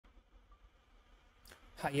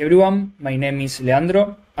Hi everyone, my name is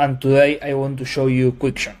Leandro and today I want to show you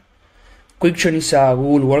Quicktion. Quicktion is a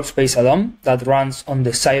Google Workspace add-on that runs on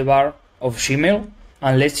the sidebar of Gmail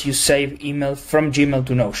and lets you save email from Gmail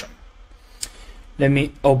to Notion. Let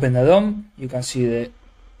me open the add-on. You can see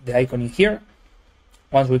the icon in here.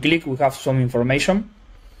 Once we click, we have some information.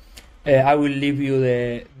 I will leave you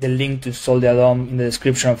the link to install the add-on in the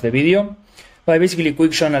description of the video. But basically,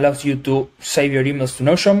 Quicktion allows you to save your emails to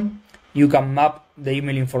Notion. You can map the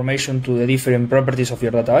email information to the different properties of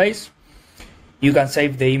your database. You can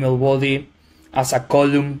save the email body as a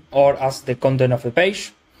column or as the content of the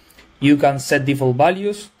page. You can set default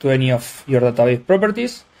values to any of your database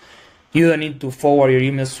properties. You don't need to forward your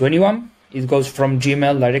emails to anyone. It goes from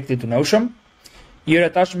Gmail directly to Notion. Your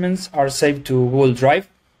attachments are saved to Google Drive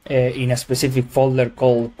in a specific folder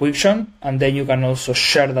called Quicktion, and then you can also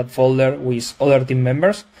share that folder with other team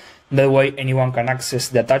members. That way anyone can access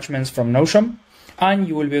the attachments from Notion, and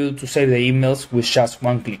you will be able to save the emails with just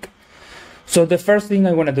one click. So the first thing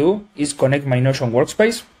I want to do is connect my Notion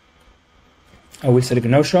workspace. I will select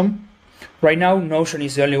Notion. Right now Notion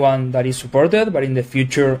is the only one that is supported, but in the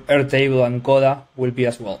future Airtable and Coda will be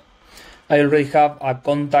as well. I already have a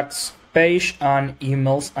contacts page and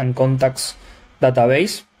emails and contacts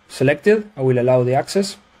database selected. I will allow the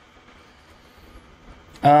access.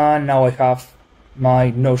 And now I have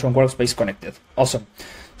my Notion workspace connected. Awesome.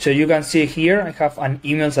 So you can see here I have an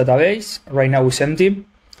emails database. Right now it's empty.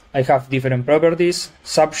 I have different properties: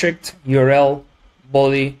 subject, URL,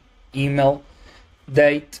 body, email,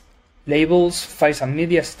 date, labels, files and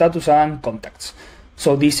media, status, and contacts.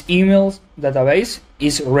 So this emails database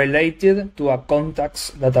is related to a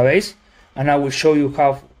contacts database, and I will show you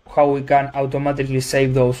how we can automatically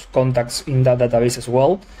save those contacts in that database as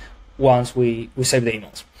well once we save the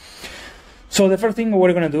emails. So the first thing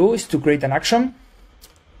we're going to do is to create an action.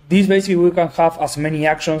 This basically we can have as many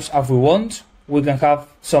actions as we want. We can have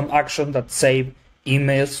some actions that save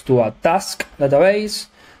emails to a task database,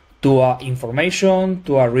 to a information,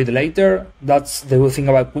 to a read later. That's the good thing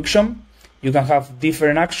about Quicktion. You can have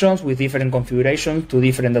different actions with different configurations to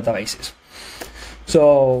different databases.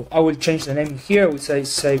 So I will change the name here. We say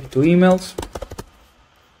save to emails.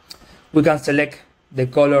 We can select the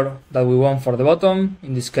color that we want for the bottom.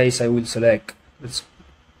 In this case, I will select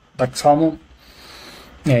dark salmon,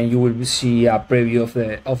 and you will see a preview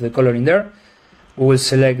of the color in there. We will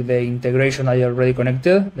select the integration I already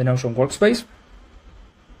connected, the Notion workspace.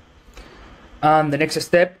 And the next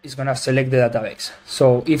step is going to select the database.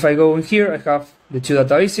 So if I go in here, I have the two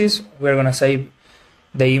databases. We're going to save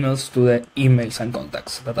the emails to the emails and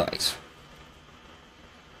contacts database.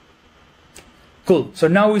 Cool. So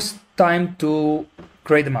now it's time to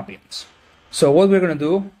create the mappings. So what we're going to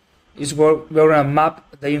do is we're going to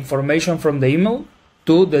map the information from the email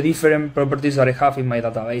to the different properties that I have in my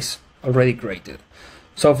database already created.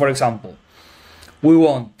 So for example, we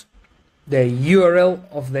want the URL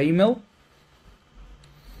of the email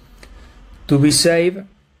to be saved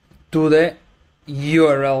to the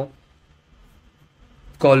URL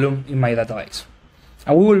column in my database.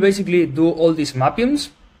 And we will basically do all these mappings.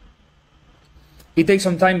 It takes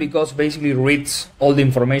some time because basically reads all the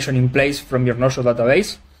information in place from your Notion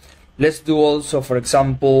database. Let's do also, for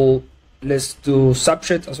example, let's do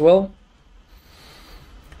subject as well.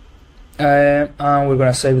 And we're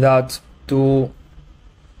going to save that to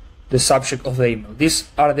the subject of the email. These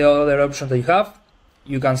are the other options that you have.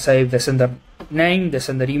 You can save the sender name, the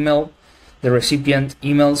sender email, the recipient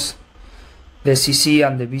emails, the CC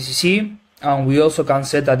and the BCC, and we also can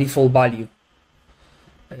set a default value.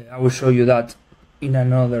 I will show you that in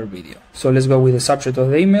another video. So let's go with the subject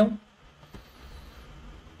of the email.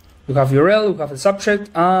 We have URL, we have the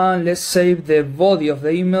subject, and let's save the body of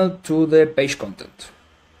the email to the page content.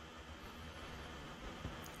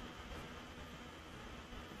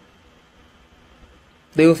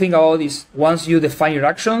 The good thing about this, once you define your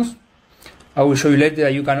actions, I will show you later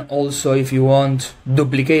that you can also, if you want,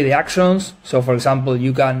 duplicate the actions. So for example,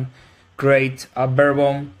 you can create a bare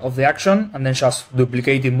bone of the action and then just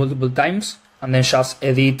duplicate it multiple times, and then just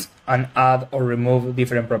edit and add or remove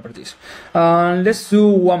different properties. Let's do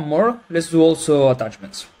one more. Let's do also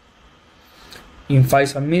attachments. In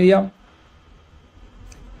files and media,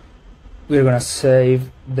 we're going to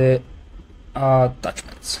save the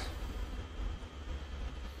attachments.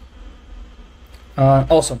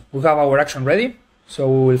 Awesome, we have our action ready, so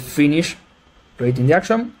we will finish creating the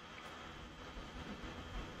action.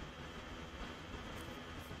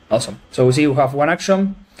 Awesome, so we see we have one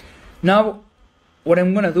action. Now what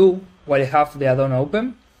I'm going to do while I have the add-on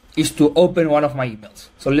open is to open one of my emails.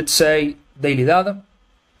 So let's say daily data.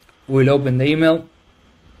 We'll open the email.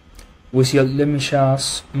 we see, let me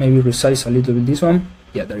just maybe resize a little bit this one.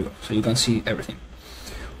 Yeah, there you go. So you can see everything.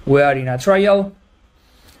 We are in a trial,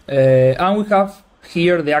 and we have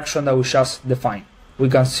here the action that we just defined. We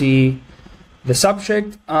can see the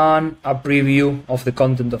subject and a preview of the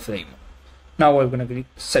content of the email. Now we're going to click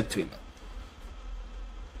Save to Email.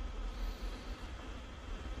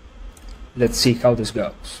 Let's see how this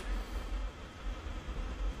goes.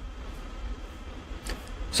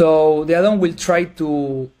 So the add-on will try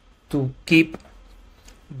to keep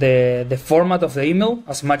the format of the email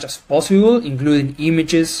as much as possible, including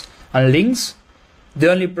images and links. The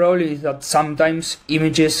only problem is that sometimes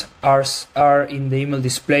images are in the email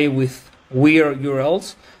display with weird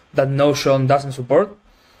URLs that Notion doesn't support,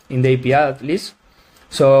 in the API at least.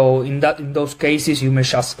 So in those cases, you may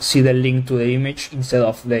just see the link to the image instead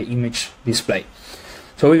of the image display.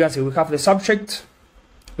 So we can see we have the subject,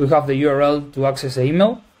 we have the URL to access the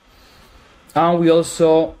email, and we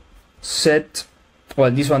also set,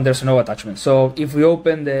 well, this one there's no attachment. So if we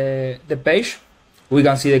open the page, we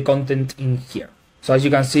can see the content in here. So as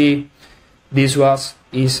you can see, this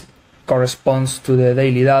corresponds to the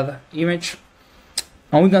daily dad image,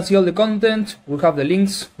 and we can see all the content. We have the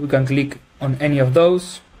links. We can click on any of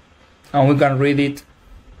those, and we can read it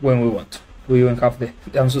when we want. We even have the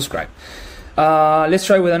unsubscribe. Let's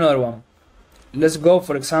try with another one. Let's go,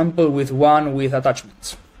 for example, with one with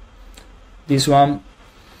attachments. This one,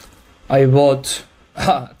 I bought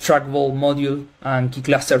a trackball module and key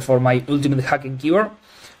cluster for my ultimate hacking keyword.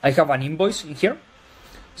 I have an invoice in here,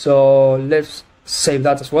 so let's save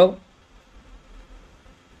that as well.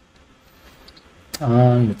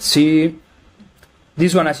 And let's see.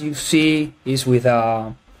 This one, as you see, is with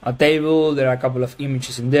a table. There are a couple of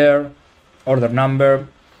images in there, order number.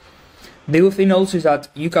 The good thing also is that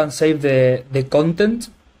you can save the content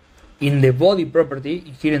in the body property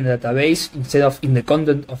here in the database instead of in the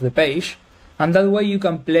content of the page, and that way you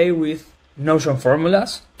can play with Notion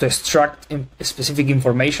formulas to extract specific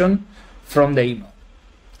information from the email.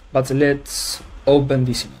 But let's open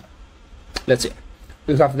this email. Let's see.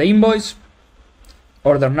 We have the invoice,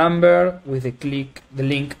 order number with the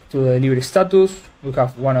link to the delivery status. We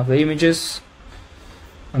have one of the images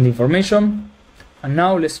and the information. And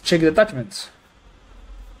now let's check the attachments.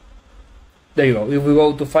 There you go. If we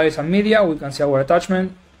go to files and media, we can see our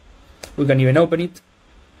attachment. We can even open it.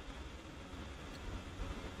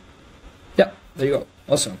 Yeah, there you go.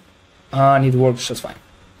 Awesome. And it works just fine.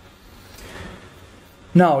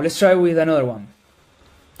 Now let's try with another one.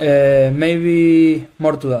 Maybe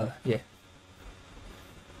more to that. Yeah.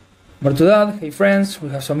 More to that. Hey friends, we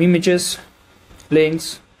have some images,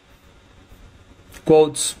 links,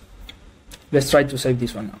 quotes. Let's try to save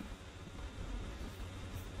this one now.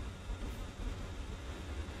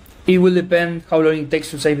 It will depend how long it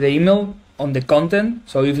takes to save the email on the content.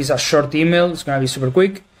 So if it's a short email, it's going to be super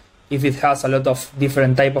quick. If it has a lot of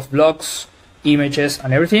different type of blocks, images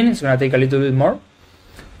and everything, it's going to take a little bit more.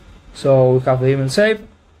 So we have the email saved,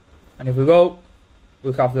 and if we go,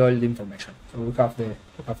 we have all the information. So we have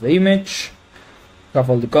the image, we have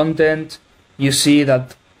all the content. You see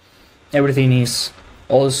that everything is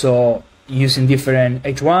also using different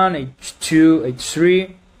H1, H2,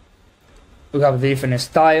 H3. We have the different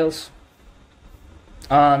styles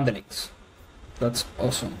and the links. That's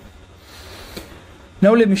awesome.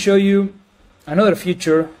 Now let me show you another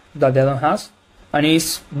feature that the add-on has, and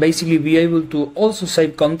is basically be able to also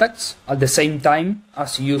save contacts at the same time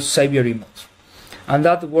as you save your emails. And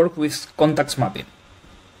that works with contacts mapping.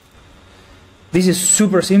 This is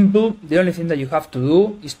super simple. The only thing that you have to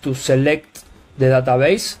do is to select the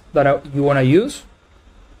database that you want to use,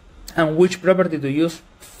 and which property to use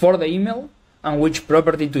for the email and which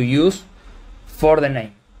property to use for the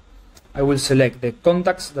name. I will select the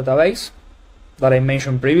contacts database that I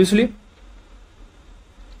mentioned previously.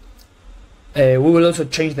 We will also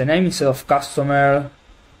change the name. Instead of customer,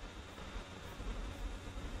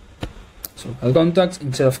 so contacts,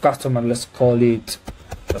 instead of customer, let's call it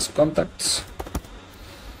just contacts.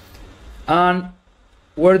 And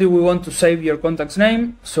where do we want to save your contact's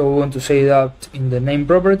name? So we want to save that in the name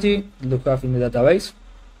property that we have in the database.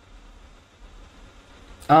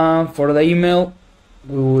 And for the email,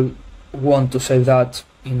 we will want to save that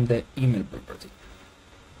in the email property.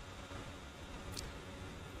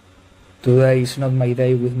 Today is not my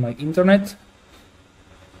day with my internet.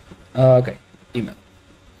 Okay, email.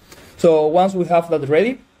 So once we have that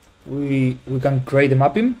ready, we can create the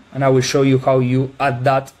mapping, and I will show you how you add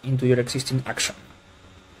that into your existing action.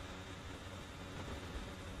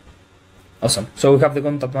 Awesome. So we have the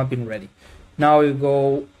contact mapping ready. Now we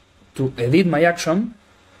go to edit my action.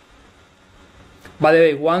 By the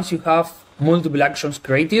way, once you have multiple actions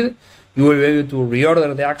created, you will be able to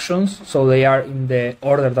reorder the actions so they are in the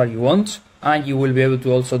order that you want, and you will be able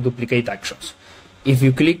to also duplicate actions. If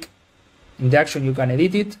you click in the action, you can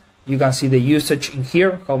edit it. You can see the usage in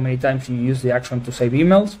here, how many times you use the action to save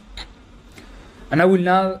emails. And I will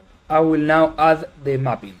now add the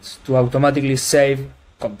mappings to automatically save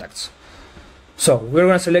contacts. So we're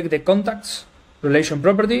going to select the contacts relation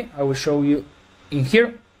property. I will show you in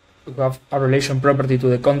here. We have a relation property to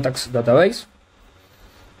the contacts database.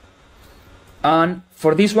 And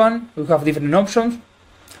for this one, we have different options.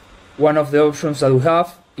 One of the options that we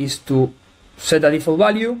have is to set a default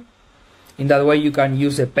value. In that way, you can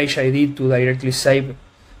use the page ID to directly save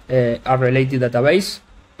a related database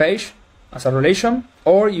page as a relation,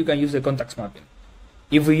 or you can use the contacts mapping.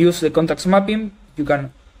 If we use the contacts mapping,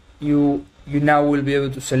 you now will be able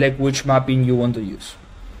to select which mapping you want to use.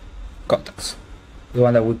 Contacts, the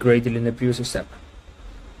one that we created in the previous step.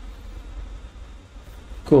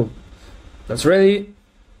 Cool. That's ready.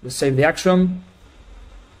 Let's save the action.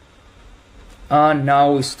 And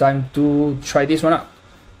now it's time to try this one out.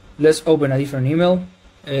 Let's open a different email.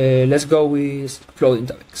 Let's go with exploding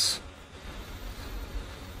topics.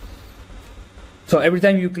 So every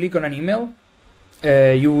time you click on an email,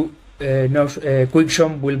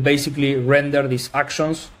 Quicktion will basically render this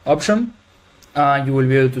actions option, and you will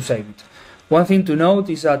be able to save it. One thing to note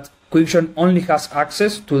is that Quicktion only has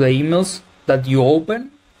access to the emails that you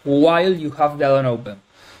open while you have the add-on open.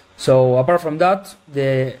 So apart from that,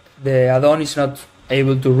 the add-on is not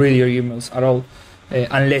able to read your emails at all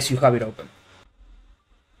unless you have it open.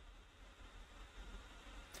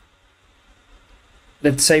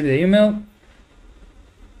 Let's save the email.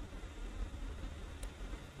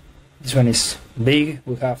 This one is big.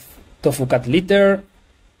 We have tofu cat litter,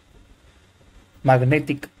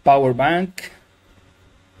 magnetic power bank,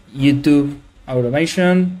 YouTube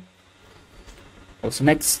automation. What's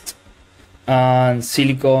next? And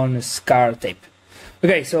silicone scar tape.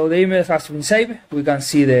 Okay, so the email has been saved. We can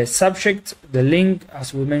see the subject, the link,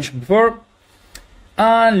 as we mentioned before.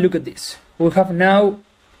 And look at this. We have now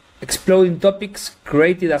exploding topics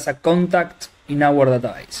created as a contact in our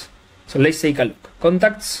database. So let's take a look.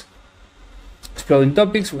 Contacts, exploding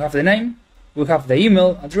topics, we have the name, we have the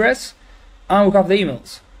email address, and we have the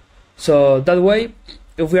emails. So that way,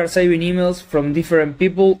 if we are saving emails from different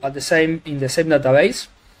people in the same database,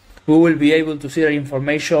 we will be able to see the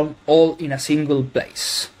information all in a single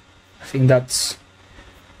place. I think that's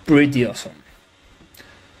pretty awesome.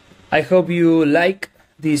 I hope you like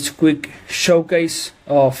this quick showcase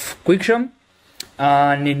of Quicktion,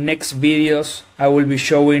 and in next videos I will be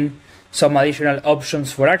showing some additional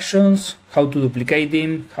options for actions, how to duplicate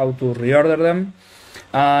them, how to reorder them,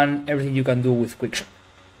 and everything you can do with Quicktion.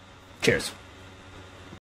 Cheers.